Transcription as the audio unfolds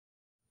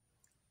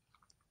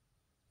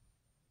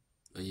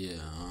But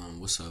yeah,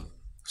 what's up?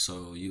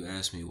 So you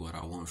asked me what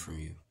I want from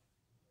you.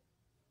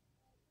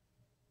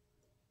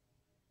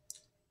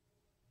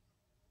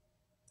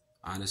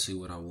 Honestly,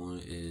 what I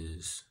want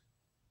is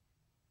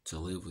to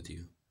live with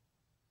you.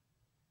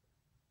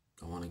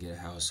 I want to get a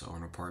house or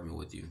an apartment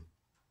with you.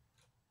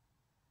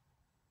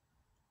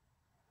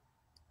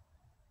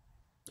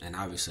 And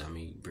obviously, I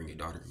mean, bring your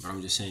daughter. But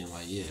I'm just saying,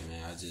 like, yeah,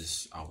 man,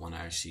 I want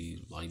to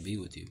actually, like, be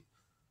with you.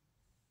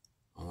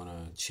 I want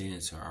a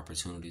chance or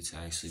opportunity to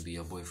actually be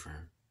your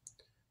boyfriend.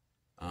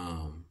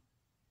 Um,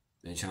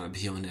 Been trying to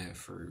be on that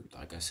for,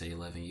 like I say,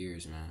 11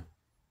 years, man.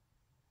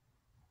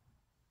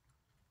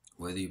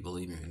 Whether you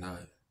believe me or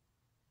not.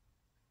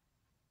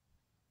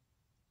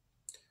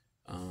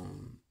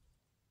 Um,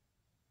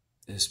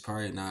 it's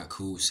probably not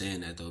cool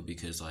saying that, though,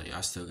 because, like,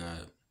 I still got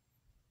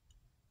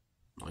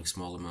like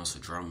small amounts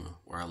of drama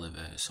where I live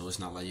at. So it's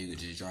not like you could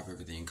just drop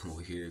everything and come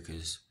over here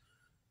because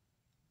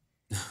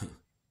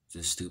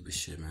just stupid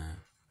shit, man.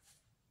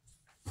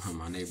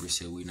 My neighbor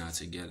said we not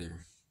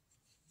together.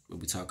 We'll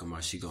be talking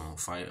about she gonna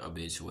fight a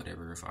bitch or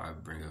whatever if I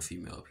bring a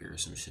female up here or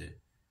some shit.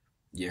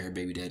 Yeah, her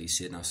baby daddy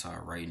sitting outside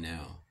right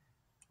now,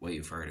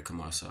 waiting for her to come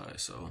outside.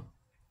 So,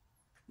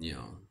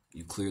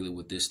 you clearly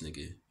with this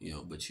nigga,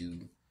 but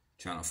you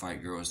trying to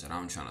fight girls that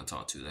I'm trying to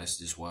talk to. That's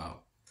just wild.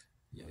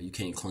 You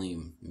can't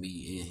claim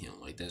me and him.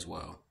 Like, that's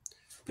wild.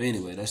 But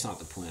anyway, that's not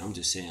the point. I'm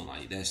just saying,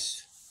 like,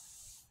 that's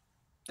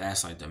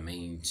like the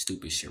main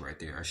stupid shit right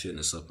there. I shouldn't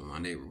have slept with my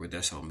neighbor, but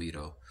that's on me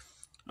though.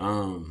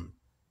 Um,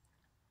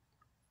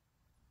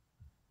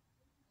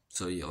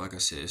 so yeah, like I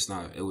said, it's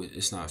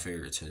not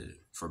fair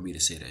for me to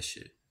say that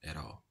shit at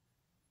all.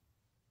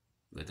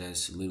 But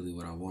that's literally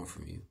what I want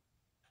from you.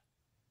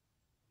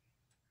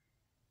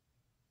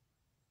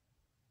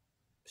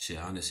 Shit,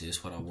 honestly,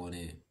 it's what I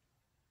wanted.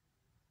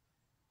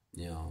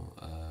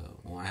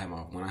 When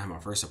I had my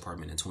first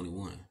apartment in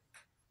 21.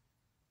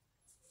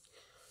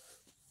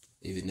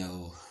 Even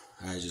though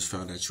I just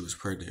found out she was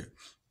pregnant.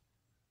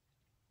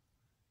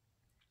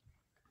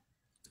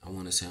 I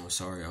want to say I'm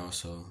sorry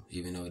also,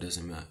 even though it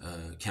doesn't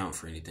count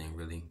for anything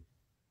really.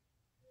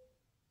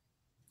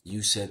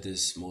 You said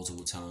this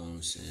multiple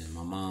times, and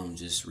my mom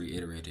just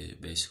reiterated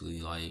it. Basically,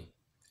 like,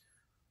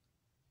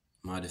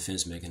 my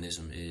defense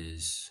mechanism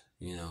is,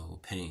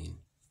 pain.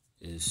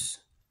 Is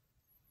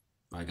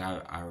like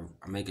I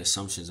make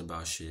assumptions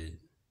about shit,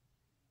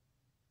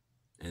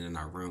 and then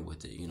I run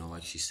with it.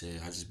 Like she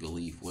said, I just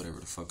believe whatever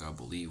the fuck I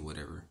believe,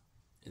 whatever,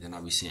 and then I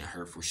be saying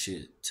hurtful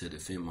shit to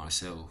defend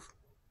myself.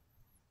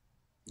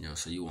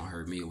 So you won't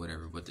hurt me or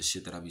whatever, but the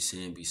shit that I be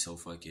saying be so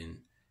fucking,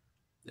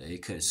 that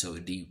it cuts so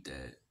deep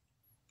that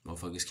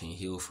motherfuckers can't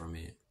heal from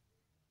it.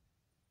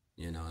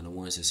 And the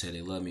ones that say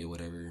they love me or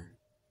whatever,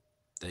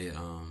 they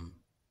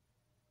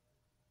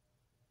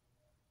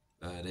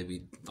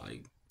be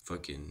like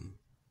fucking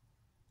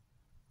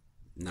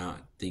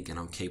not thinking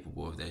I'm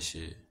capable of that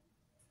shit.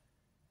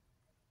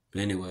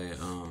 But anyway,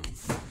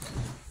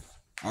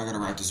 I gotta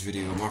wrap this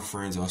video. My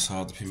friends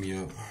outside to pick me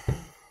up.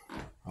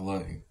 I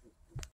love you.